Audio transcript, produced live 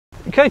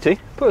Katie,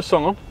 put a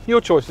song on.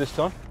 Your choice this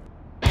time.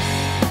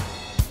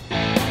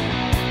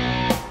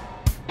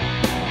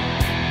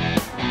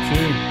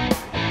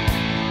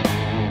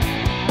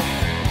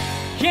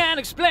 Can't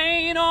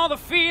explain all the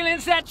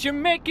feelings that you're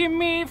making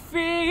me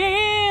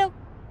feel.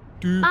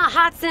 My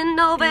heart's in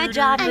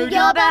overdrive and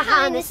you're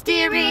behind the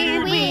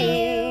steering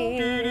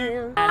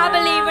wheel. I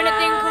believe in a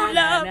thing called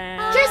love.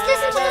 Just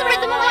listen to the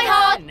rhythm of my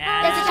heart.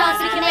 There's a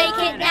chance we can make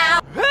it now.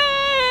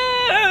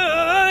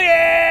 Oh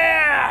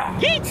yeah!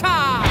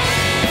 Guitar!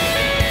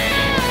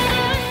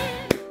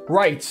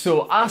 Right,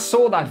 so I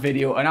saw that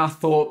video and I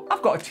thought,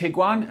 I've got a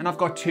Tiguan and I've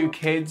got 2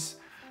 kids.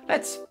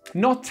 Let's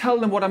not tell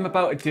them what I'm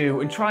about to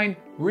do and try and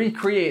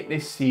recreate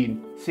this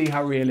scene. See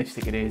how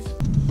realistic it is.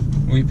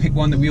 Will you pick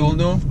one that we all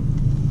know?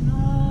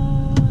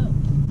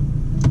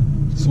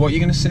 So what are you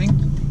going to sing?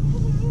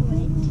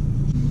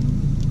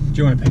 Do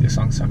you want to pick a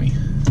song, Sammy?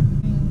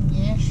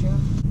 Yeah, sure.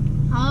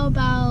 How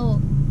about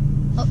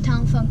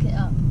Uptown Funk It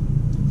Up?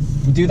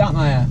 We'll do that,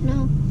 Maya.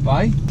 No.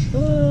 Why?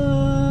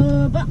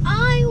 But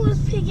I was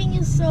picking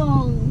a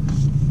song.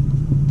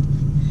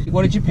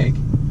 What did you pick?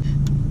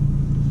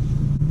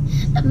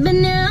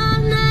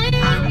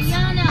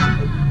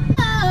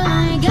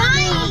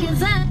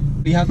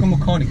 How come we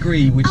can't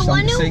agree which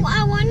song to sing?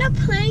 I wanna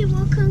play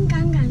Welcome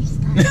Gangnam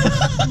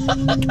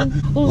Style.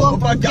 What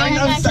about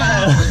Gangnam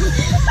Style?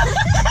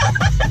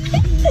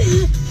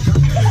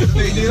 Do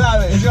you do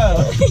that as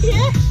well?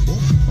 Yeah.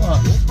 What?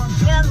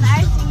 Because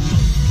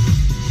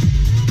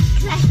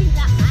I think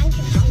that man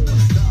can sing.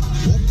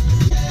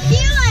 Do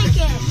you like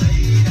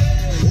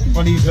it?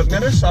 Well, he's looking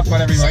at us. I've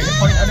got every right to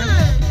point at him.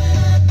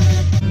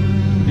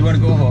 You want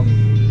to go home?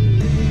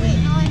 Wait,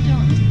 no, I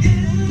don't.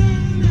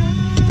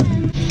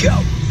 Go!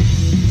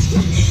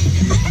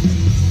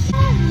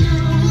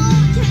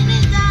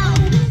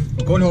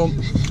 We're going home.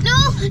 No,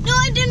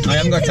 I didn't. I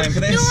haven't got time for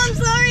this. No, I'm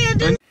sorry, I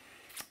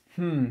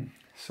didn't.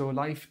 So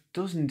life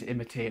doesn't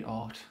imitate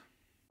art.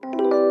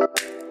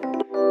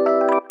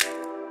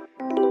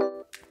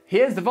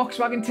 Here's the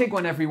Volkswagen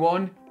Tiguan,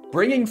 everyone.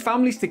 Bringing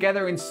families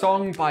together in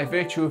song by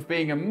virtue of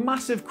being a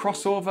massive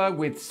crossover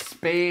with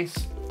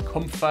space,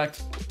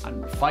 comfort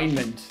and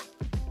refinement.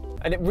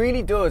 And it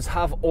really does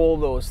have all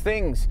those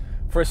things.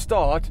 For a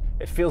start,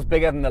 it feels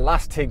bigger than the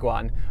last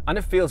Tiguan, and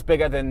it feels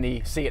bigger than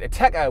the Seat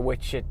Ateca,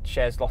 which it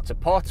shares lots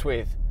of parts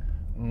with.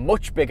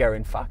 Much bigger,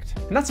 in fact.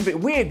 And that's a bit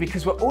weird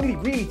because we're only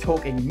really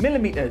talking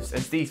millimeters,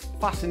 as these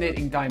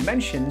fascinating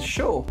dimensions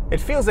show.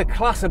 It feels a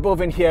class above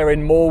in here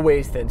in more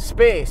ways than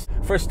space.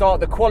 For a start,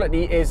 the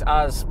quality is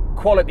as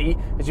quality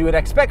as you would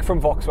expect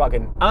from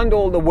Volkswagen, and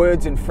all the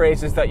words and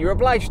phrases that you're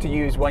obliged to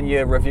use when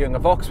you're reviewing a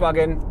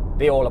Volkswagen,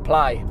 they all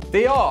apply.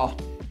 They are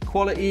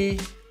quality,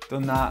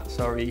 done that,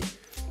 sorry.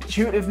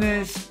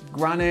 Intuitiveness,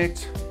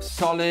 granite,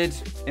 solid,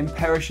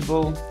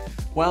 imperishable,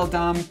 well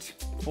damped,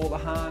 for the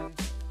hand,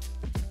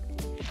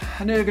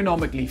 and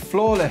ergonomically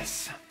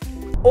flawless.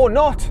 Or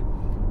not!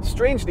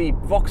 Strangely,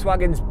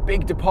 Volkswagen's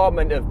big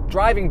department of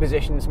driving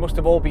positions must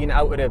have all been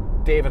out at a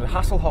David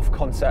Hasselhoff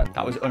concert.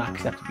 That was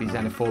unacceptably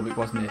xenophobic,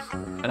 wasn't it?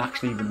 And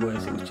actually even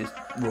worse, it was just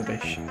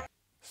rubbish.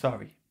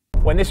 Sorry.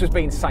 When this was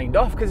being signed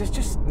off, because it's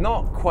just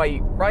not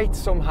quite right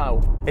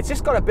somehow. It's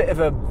just got a bit of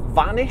a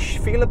vanish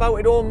feel about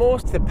it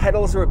almost. The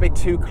pedals are a bit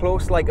too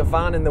close like a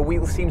van and the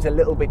wheel seems a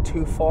little bit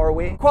too far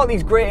away.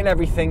 Quality's great and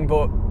everything,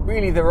 but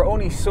really there are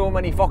only so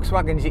many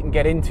Volkswagens you can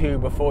get into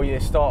before you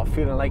start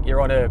feeling like you're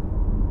on a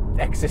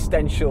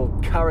existential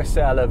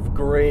carousel of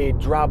grey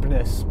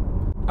drabness.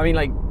 I mean,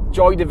 like,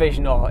 Joy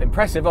Division are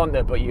impressive, aren't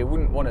they? But you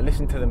wouldn't want to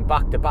listen to them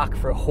back to back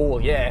for a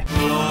whole year.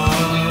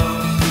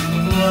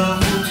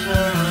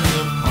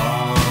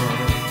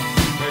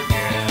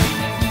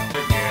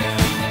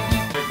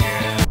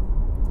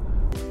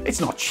 It's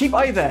not cheap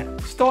either,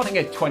 starting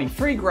at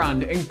 23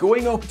 grand and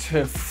going up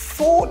to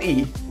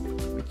 40,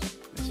 which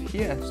is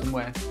here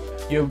somewhere.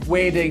 You're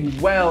wading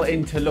well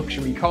into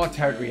luxury car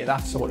territory at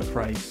that sort of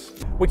price.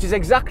 Which is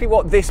exactly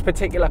what this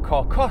particular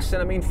car costs,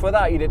 and I mean, for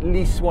that you'd at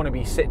least want to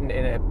be sitting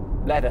in a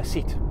leather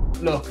seat.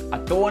 Look, I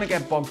don't want to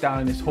get bogged down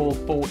in this whole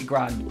 40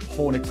 grand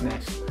hornet's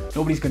nest.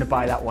 Nobody's going to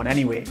buy that one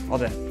anyway, are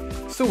they?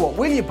 So what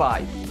will you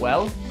buy?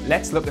 Well,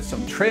 let's look at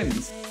some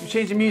trims. We've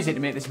changed the music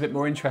to make this a bit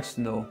more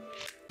interesting though.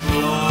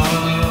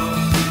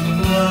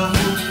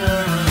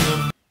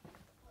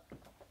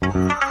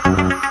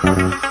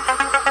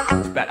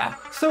 It's better.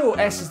 So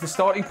S is the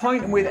starting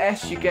point, and with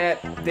S you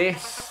get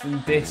this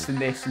and this and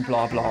this and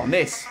blah blah and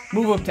this.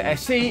 Move up to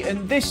SE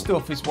and this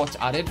stuff is what's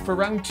added for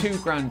around 2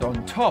 grand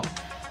on top.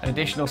 An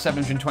additional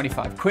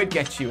 725 quid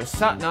gets you a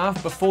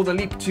sat-nav before the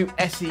leap to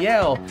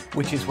SEL,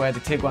 which is where the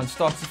Tiguan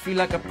starts to feel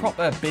like a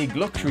proper big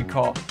luxury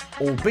car,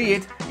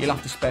 albeit you'll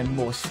have to spend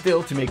more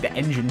still to make the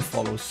engine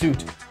follow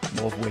suit,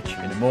 more of which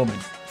in a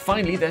moment.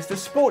 Finally, there's the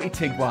sporty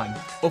Tiguan.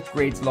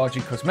 Upgrades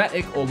largely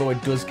cosmetic, although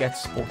it does get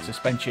sport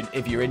suspension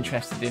if you're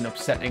interested in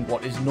upsetting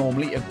what is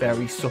normally a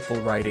very supple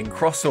riding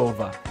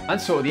crossover. And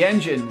so are the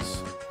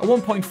engines. A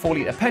 1.4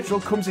 litre petrol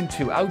comes in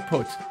 2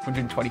 outputs,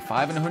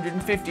 125 and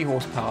 150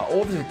 horsepower,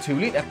 or there's a 2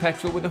 litre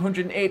petrol with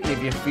 180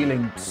 if you're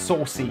feeling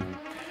saucy.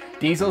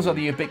 Diesels are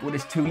the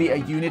ubiquitous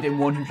 2-litre unit in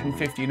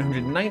 150 and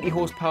 190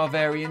 horsepower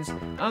variants,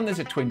 and there's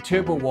a twin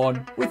turbo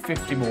one with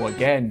 50 more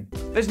again.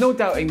 There's no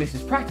doubting this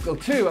is practical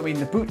too. I mean,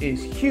 the boot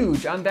is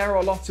huge and there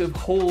are lots of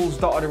holes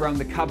dotted around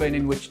the cabin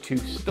in which to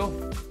stuff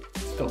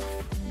stuff.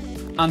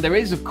 And there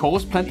is, of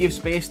course, plenty of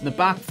space in the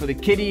back for the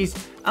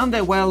kiddies, and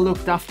they're well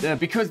looked after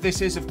because this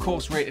is, of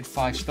course, rated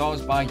 5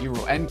 stars by Euro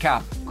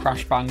NCAP.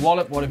 Crash bang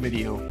wallop, what a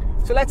video.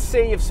 So let's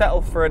say you've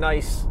settled for a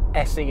nice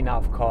SE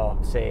nav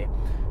car, say,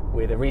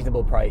 with a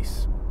reasonable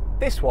price.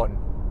 This one.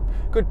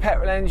 Good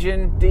petrol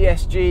engine,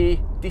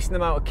 DSG, decent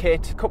amount of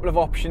kit, a couple of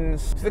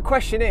options. So the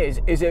question is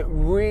it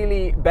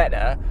really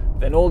better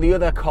than all the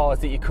other cars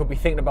that you could be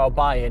thinking about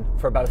buying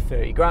for about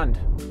 30 grand?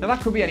 Now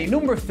that could be any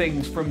number of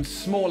things, from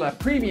smaller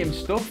premium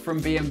stuff from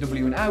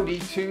BMW and Audi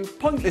to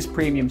pointless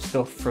premium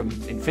stuff from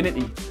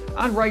Infiniti,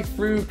 and right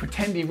through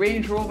pretendy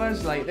Range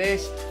Rovers like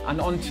this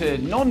and onto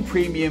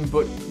non-premium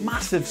but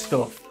massive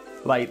stuff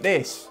like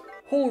this.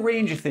 Whole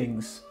range of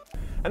things.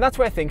 And that's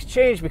where things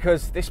change,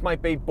 because this might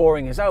be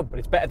boring as out, but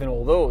it's better than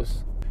all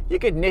those. You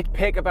could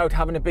nitpick about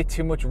having a bit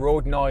too much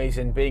road noise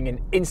and being an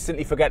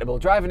instantly forgettable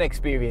driving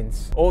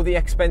experience, or the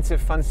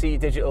expensive fancy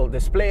digital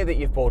display that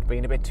you've bought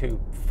being a bit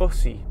too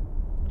fussy.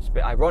 It's a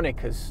bit ironic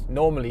because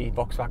normally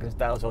Volkswagen's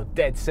dials are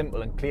dead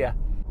simple and clear.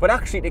 But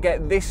actually to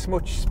get this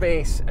much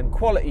space and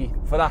quality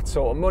for that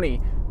sort of money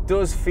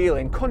does feel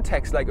in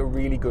context like a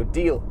really good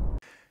deal.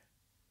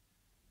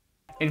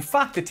 In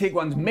fact, the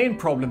Tiguan's main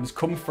problems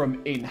come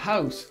from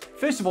in-house.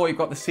 First of all, you've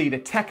got the Cedar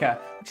Tekka,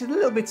 which is a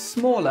little bit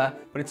smaller,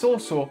 but it's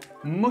also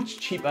much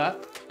cheaper,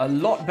 a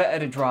lot better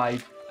to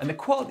drive, and the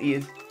quality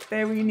is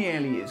very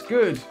nearly as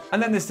good.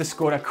 And then there's the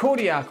Skoda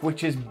Kodiaq,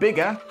 which is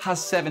bigger, has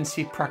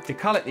 7-seat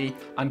practicality,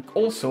 and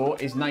also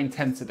is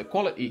 9/10 of the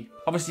quality.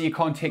 Obviously, you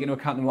can't take into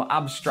account the more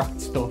abstract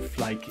stuff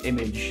like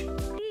image.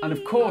 And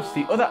of course,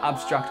 the other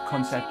abstract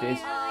concept is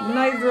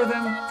neither of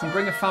them can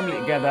bring a family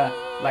together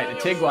like the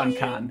Tiguan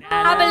can.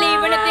 I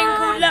believe in a thing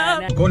called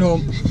love. Going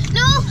home.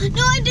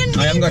 No, I didn't.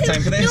 I haven't got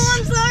time for this. No,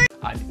 I'm sorry.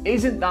 And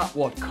isn't that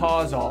what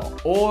cars are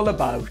all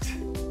about?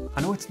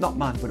 I know it's not,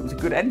 man, but it was a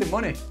good ending,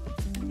 wasn't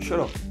it? Shut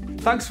up.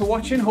 Thanks for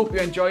watching, hope you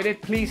enjoyed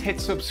it. Please hit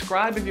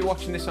subscribe if you're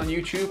watching this on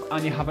YouTube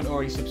and you haven't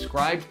already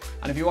subscribed.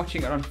 And if you're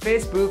watching it on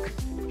Facebook,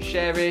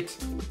 share it,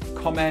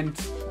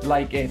 comment,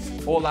 like it,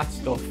 all that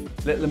stuff.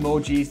 Little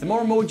emojis. The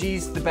more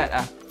emojis, the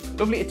better.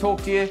 Lovely to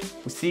talk to you.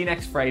 We'll see you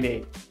next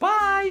Friday.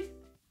 Bye!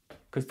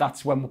 Because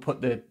that's when we'll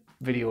put the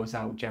videos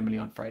out, generally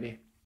on Friday.